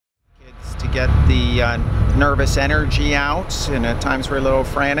get the nervous energy out, and at times we're a little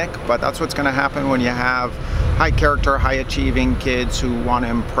frantic, but that's what's going to happen when you have high character, high achieving kids who want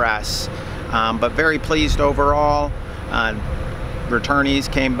to impress. But very pleased overall.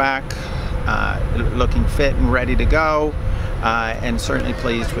 Returnees came back looking fit and ready to go, and certainly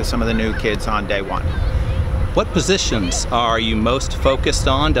pleased with some of the new kids on day one. What positions are you most focused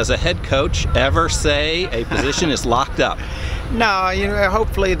on? Does a head coach ever say a position is locked up? No,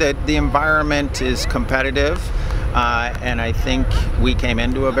 hopefully the environment is competitive, and I think we came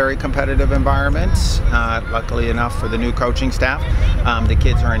into a very competitive environment, luckily enough for the new coaching staff. The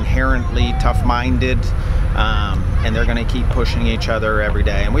kids are inherently tough-minded, and they're going to keep pushing each other every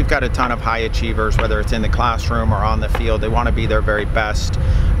day. And we've got a ton of high achievers, whether it's in the classroom or on the field. They want to be their very best.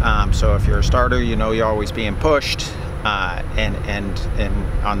 So if you're a starter, you're always being pushed. And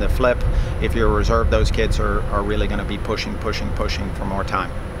on the flip, if you're a reserve, those kids are really going to be pushing for more time.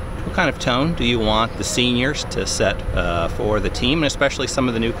 What kind of tone do you want the seniors to set for the team, and especially some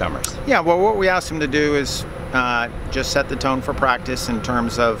of the newcomers? Yeah, well, what we asked them to do is just set the tone for practice in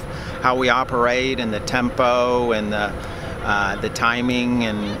terms of how we operate and the tempo and the timing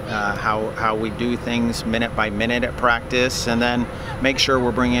and how we do things minute by minute at practice, and then make sure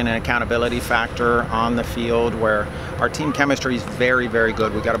we're bringing an accountability factor on the field where our team chemistry is very, very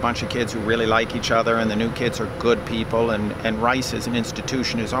good. We've got a bunch of kids who really like each other, and the new kids are good people, and Rice as an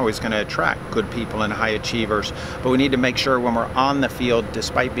institution is always going to attract good people and high achievers. But we need to make sure when we're on the field,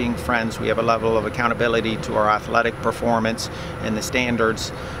 despite being friends, we have a level of accountability to our athletic performance and the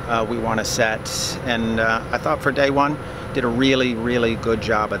standards we want to set. And I thought for day one, did a really, really good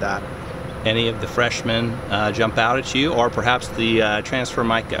job of that. Any of the freshmen jump out at you, or perhaps the transfer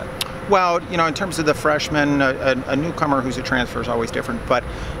Micah? Well, in terms of the freshmen, a newcomer who's a transfer is always different, but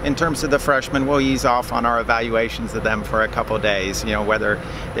in terms of the freshmen, we'll ease off on our evaluations of them for a couple of days. Whether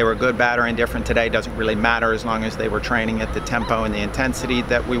they were good, bad, or indifferent today doesn't really matter as long as they were training at the tempo and the intensity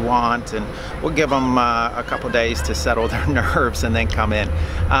that we want, and we'll give them a couple of days to settle their nerves and then come in.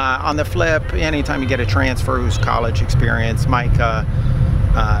 On the flip, anytime you get a transfer who's college experience, Micah,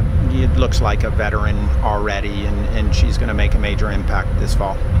 it looks like a veteran already, and she's going to make a major impact this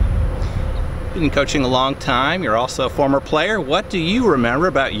fall. Been coaching a long time. You're also a former player. What do you remember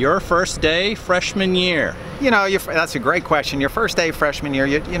about your first day freshman year? That's a great question. Your first day freshman year,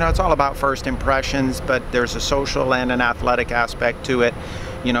 it's all about first impressions, but there's a social and an athletic aspect to it.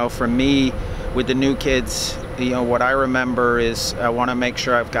 For me, with the new kids, what I remember is I want to make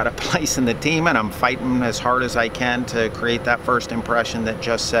sure I've got a place in the team, and I'm fighting as hard as I can to create that first impression that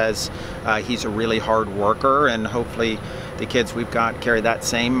just says he's a really hard worker, and hopefully the kids we've got carry that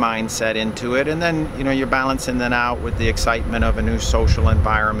same mindset into it. And then you're balancing that out with the excitement of a new social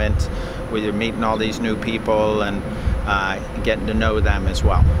environment where you're meeting all these new people and getting to know them as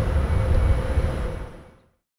well.